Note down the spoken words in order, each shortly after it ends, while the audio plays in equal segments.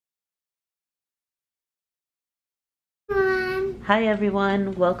Hi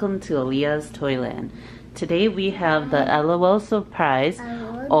everyone, welcome to Aaliyah's Toyland. Today we have the LOL Surprise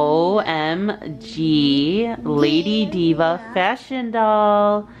OMG Lady Diva fashion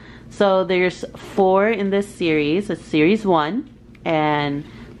doll. So there's 4 in this series. It's series 1. And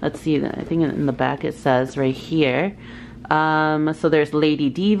let's see, I think in the back it says right here. So there's Lady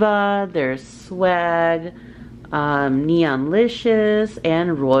Diva, there's Swag, Neonlicious,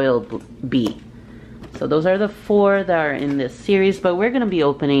 and Royal Bee. So those are the 4 that are in this series, but we're going to be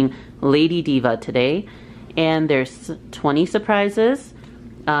opening Lady Diva today. And there's 20 surprises.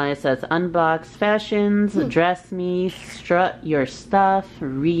 It says unboxed fashions, dress me, strut your stuff,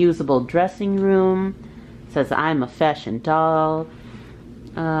 reusable dressing room. It says I'm a fashion doll.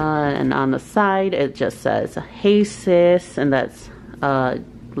 And on the side it just says hey sis, and that's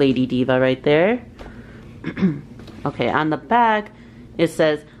Lady Diva right there. Okay, on the back it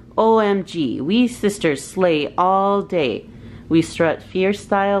says OMG, we sisters slay all day. We strut fierce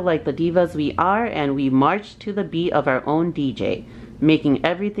style like the divas we are, and we march to the beat of our own DJ, making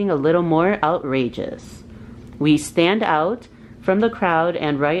everything a little more outrageous. We stand out from the crowd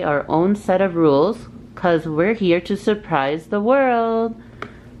and write our own set of rules, cause we're here to surprise the world.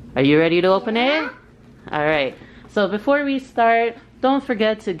 Are you ready to open it? Alright, so before we start, don't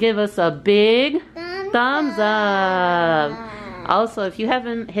forget to give us a big thumbs up. Also, if you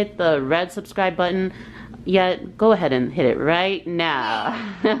haven't hit the red subscribe button yet, go ahead and hit it right now.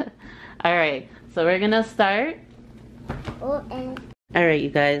 Alright, so we're gonna start. Alright, you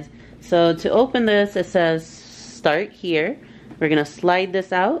guys. So to open this, it says start here. We're gonna slide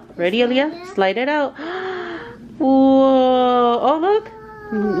this out. Ready, Aaliyah? Slide it out. Whoa! Oh, look!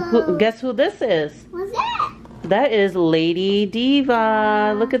 Guess who this is? What's that? That is Lady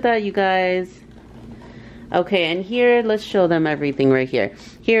Diva. Look at that, you guys. Okay, and here, let's show them everything right here.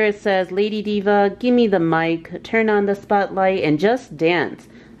 Here it says, Lady Diva, give me the mic, turn on the spotlight, and just dance.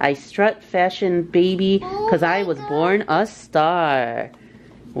 I strut fashion, baby, because I was born a star.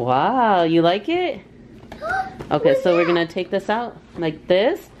 Wow, you like it? Okay, so we're going to take this out like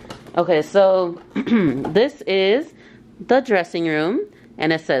this. Okay, so this is the dressing room,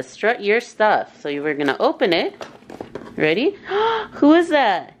 and it says, strut your stuff. So we're going to open it. Ready? Who is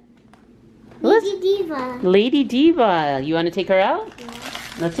that? Lady Diva. Lady Diva. You want to take her out? Yeah.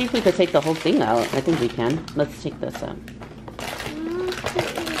 Let's see if we could take the whole thing out. I think we can. Let's take this out.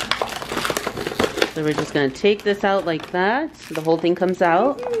 So we're just going to take this out like that. The whole thing comes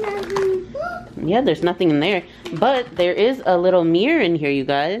out. Yeah, there's nothing in there. But there is a little mirror in here, you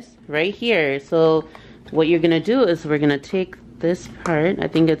guys. Right here. So what you're going to do is we're going to take this part. I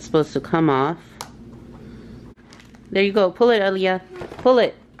think it's supposed to come off. There you go. Pull it, Aaliyah. Pull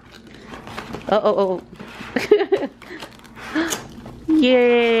it. Oh.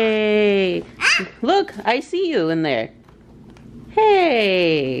 Yay! Look, I see you in there.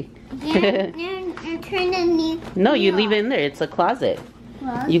 Hey! No, you leave it in there. It's a closet.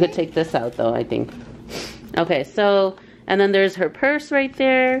 You could take this out though, I think. Okay, so, and then there's her purse right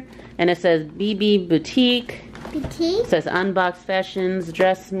there. And it says BB Boutique. It says unboxed fashions,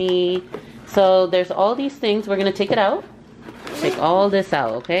 dress me. So there's all these things. We're going to take it out. Take all this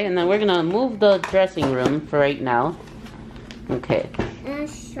out, okay? And then we're gonna move the dressing room for right now. Okay.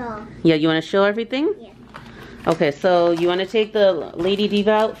 Show. Yeah, you wanna show everything? Yeah. Okay, so you wanna take the Lady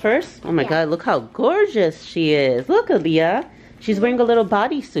Diva out first? Oh my god, look how gorgeous she is. Look, Aaliyah. She's wearing a little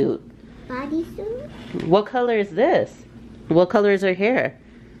bodysuit. Bodysuit? What color is this? What color is her hair?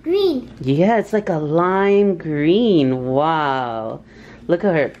 Green. Yeah, it's like a lime green. Wow. Look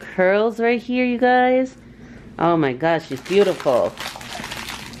at her curls right here, you guys. Oh my gosh, she's beautiful.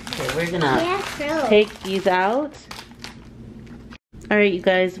 Okay, we're gonna take these out. Alright, you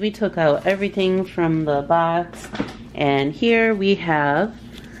guys, we took out everything from the box. And here we have,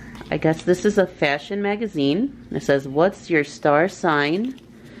 I guess this is a fashion magazine. It says, what's your star sign?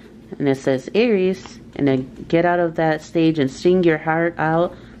 And it says Aries. And then get out of that stage and sing your heart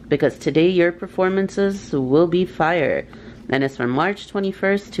out, because today your performances will be fire. And it's from March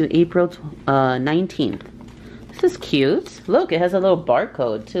 21st to April 19th. This is cute. Look, it has a little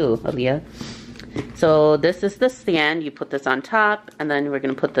barcode too, Aaliyah. So this is the stand. You put this on top, and then we're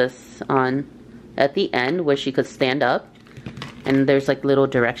going to put this on at the end where she could stand up. And there's like little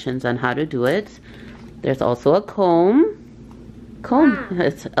directions on how to do it. There's also a comb.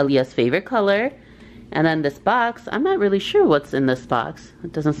 It's Aaliyah's favorite color. And then this box, I'm not really sure what's in this box.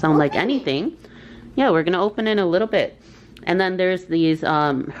 It doesn't sound like anything. Yeah, we're going to open it in a little bit. And then there's these,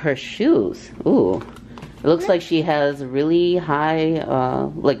 her shoes. Ooh. It looks like she has really high,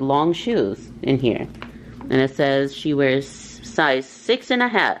 like long shoes in here. And it says she wears size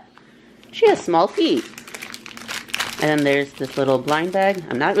 6.5. She has small feet. And then there's this little blind bag.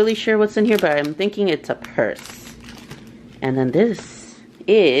 I'm not really sure what's in here, but I'm thinking it's a purse. And then this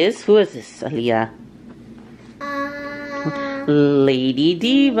is, who is this, Aaliyah? Lady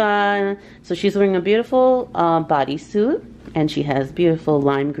Diva. So she's wearing a beautiful bodysuit, and she has beautiful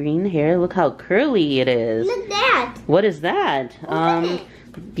lime green hair. Look how curly it is. Look at that. What is that?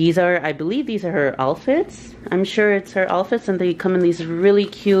 These are, I believe these are her outfits. I'm sure it's her outfits, and they come in these really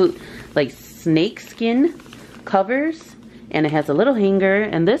cute, like, snake skin covers. And it has a little hanger.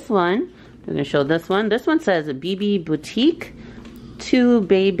 And this one, I'm going to show this one. This one says BB Boutique, 2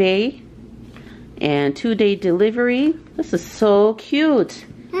 Bebe, and 2-day delivery. This is so cute.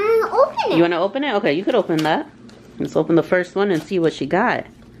 Open it. You want to open it? Okay, you could open that. Let's open the first one and see what she got.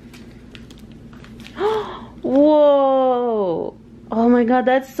 Whoa! Oh my god,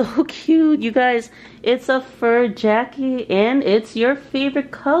 that's so cute. You guys, it's a fur jacket and it's your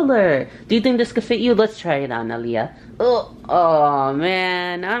favorite color. Do you think this could fit you? Let's try it on, Aaliyah. Oh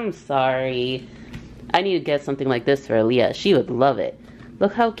man, I'm sorry. I need to get something like this for Aaliyah. She would love it.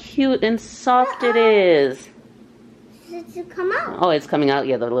 Look how cute and soft it is. Does it come out? Oh, it's coming out.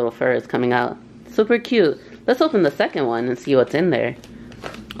 Yeah, the little fur is coming out. Super cute. Let's open the second one and see what's in there.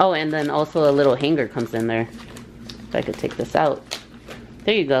 Oh, and then also a little hanger comes in there. If I could take this out.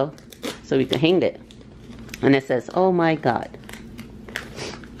 There you go. So we can hang it. And it says, oh my god.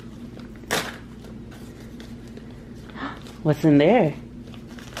 What's in there?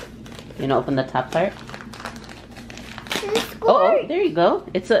 You know, open the top part. Oh, there you go.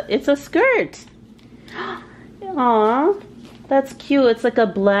 It's a skirt. Aw, that's cute. It's like a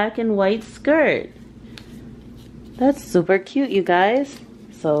black and white skirt. That's super cute, you guys.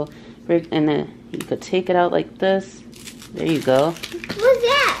 So, and then you could take it out like this. There you go. What's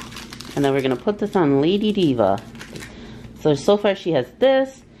that? And then we're gonna put this on Lady Diva. So far she has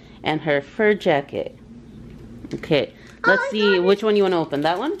this and her fur jacket. Okay, let's see which one you want to open.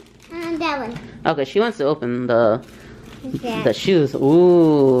 That one? That one. Okay, she wants to open the shoes.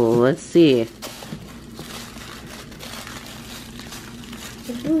 Ooh, let's see.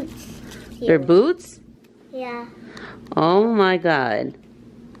 The boots. They're boots? Yeah. Oh my god.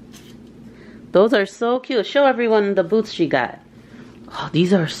 Those are so cute. Show everyone the boots she got. Oh,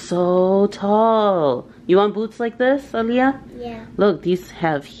 these are so tall. You want boots like this, Aaliyah? Yeah. Look, these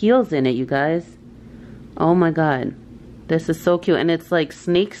have heels in it, you guys. Oh my god. This is so cute. And it's like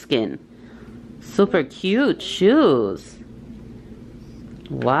snake skin. Super cute shoes.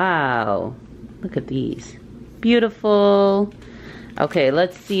 Wow. Look at these. Beautiful. Okay,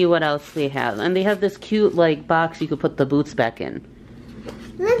 let's see what else they have. And they have this cute like box you could put the boots back in.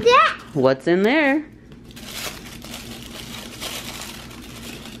 Look at that. What's in there?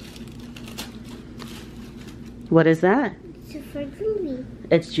 What is that? It's for jewelry.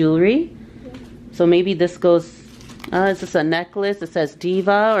 It's jewelry? Yeah. So maybe this goes, is this a necklace? It says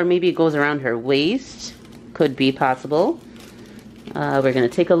Diva, or maybe it goes around her waist. Could be possible. We're going to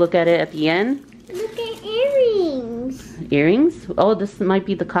take a look at it at the end. Look at earrings. Earrings? Oh, this might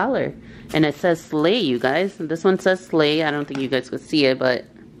be the collar. And it says Slay, you guys. This one says Slay. I don't think you guys could see it, but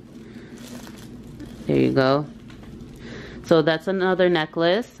there you go. So that's another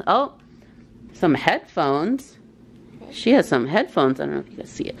necklace. Oh, some headphones. She has some headphones. I don't know if you guys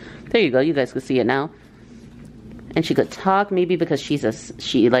see it. There you go. You guys can see it now. And she could talk, maybe because she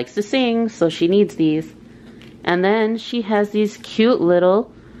likes to sing, so she needs these. And then she has these cute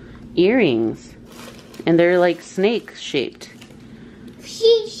little earrings. And they're like snake shaped.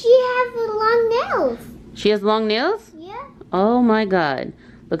 She has long nails. She has long nails? Yeah. Oh my god.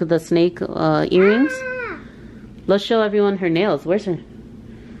 Look at the snake earrings. Ah. Let's show everyone her nails. Where's her?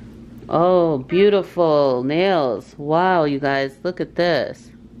 Oh, beautiful nails. Wow, you guys, look at this.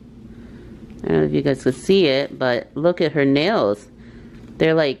 I don't know if you guys could see it, but look at her nails.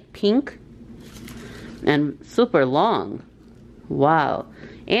 They're like pink and super long. Wow.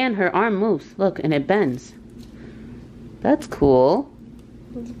 And her arm moves. Look, and it bends. That's cool.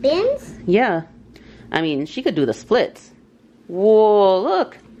 It bends? Yeah. I mean, she could do the splits. Whoa,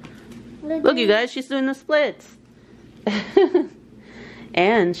 look. Look, you guys, she's doing the splits.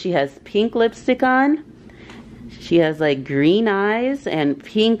 And she has pink lipstick on. She has like green eyes and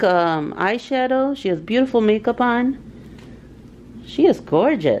pink eyeshadow. She has beautiful makeup on. She is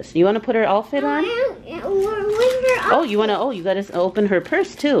gorgeous. You want to put her outfit on? Oh, you want to? Oh, you got to open her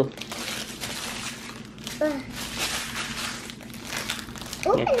purse too.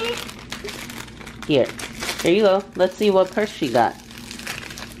 Open it. Here. There you go. Let's see what purse she got.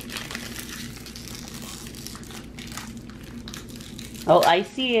 Oh, I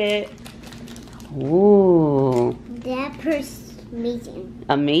see it. Ooh. That purse Amazing.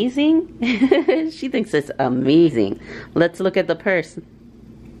 Amazing? She thinks it's amazing. Let's look at the purse.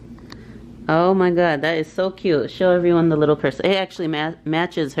 Oh my god, that is so cute. Show everyone the little purse. It actually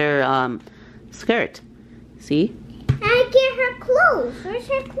matches her skirt. See? I get her clothes. Where's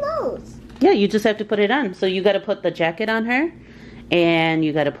her clothes? Yeah, you just have to put it on. So you got to put the jacket on her, and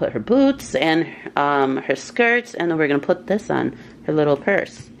you got to put her boots and her skirts, and then we're going to put this on, her little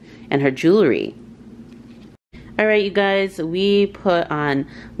purse and her jewelry. Alright, you guys, we put on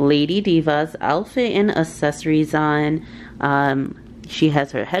Lady Diva's outfit and accessories on. She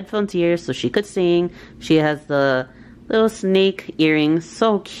has her headphones here so she could sing. She has the little snake earrings,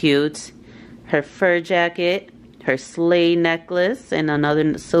 so cute. Her fur jacket, her sleigh necklace, and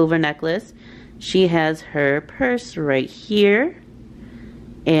another silver necklace. She has her purse right here.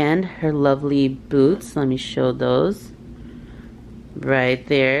 And her lovely boots. Let me show those. Right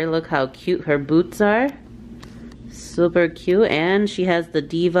there. Look how cute her boots are. Super cute. And she has the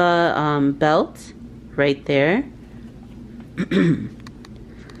Diva belt right there.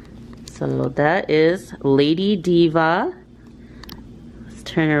 So that is Lady Diva. Let's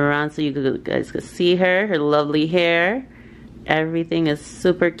turn her around so you guys can see her. Her lovely hair. Everything is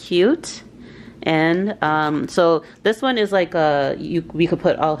super cute. And so this one is like we could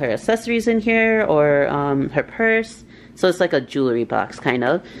put all her accessories in here, or her purse. So it's like a jewelry box kind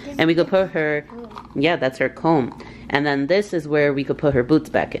of. And we could put her, yeah, that's her comb. And then this is where we could put her boots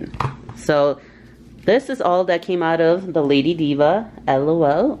back in. So this is all that came out of the Lady Diva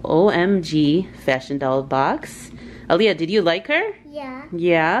LOL OMG fashion doll box. Aaliyah, did you like her? Yeah.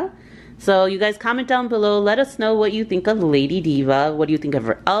 Yeah? So you guys comment down below. Let us know what you think of Lady Diva. What do you think of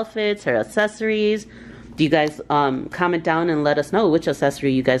her outfits, her accessories? Do you guys comment down and let us know which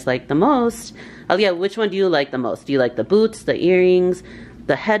accessory you guys like the most? Aaliyah, which one do you like the most? Do you like the boots, the earrings,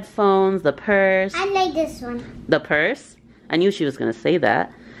 the headphones, the purse? I like this one. The purse? I knew she was going to say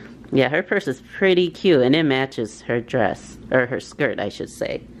that. Yeah, her purse is pretty cute and it matches her dress, or her skirt, I should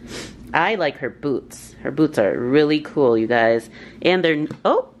say. I like her boots. Her boots are really cool, you guys. And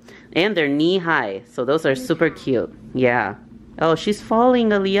they're knee high. So those are super cute. Yeah. Oh, she's falling,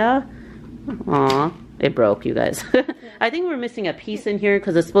 Aaliyah. Aw, it broke, you guys. I think we're missing a piece in here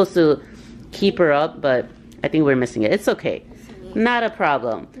because it's supposed to keep her up, but I think we're missing it. It's okay. Not a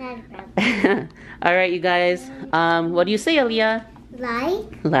problem. Not a problem. All right, you guys. What do you say, Aaliyah?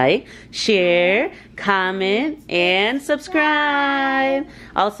 Like, share, comment, and subscribe.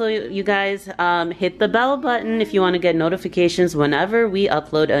 Also, you guys, hit the bell button if you want to get notifications whenever we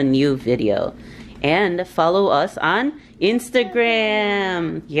upload a new video. And follow us on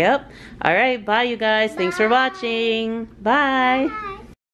Instagram. Yep. All right, bye, you guys. Thanks for watching. Bye. bye.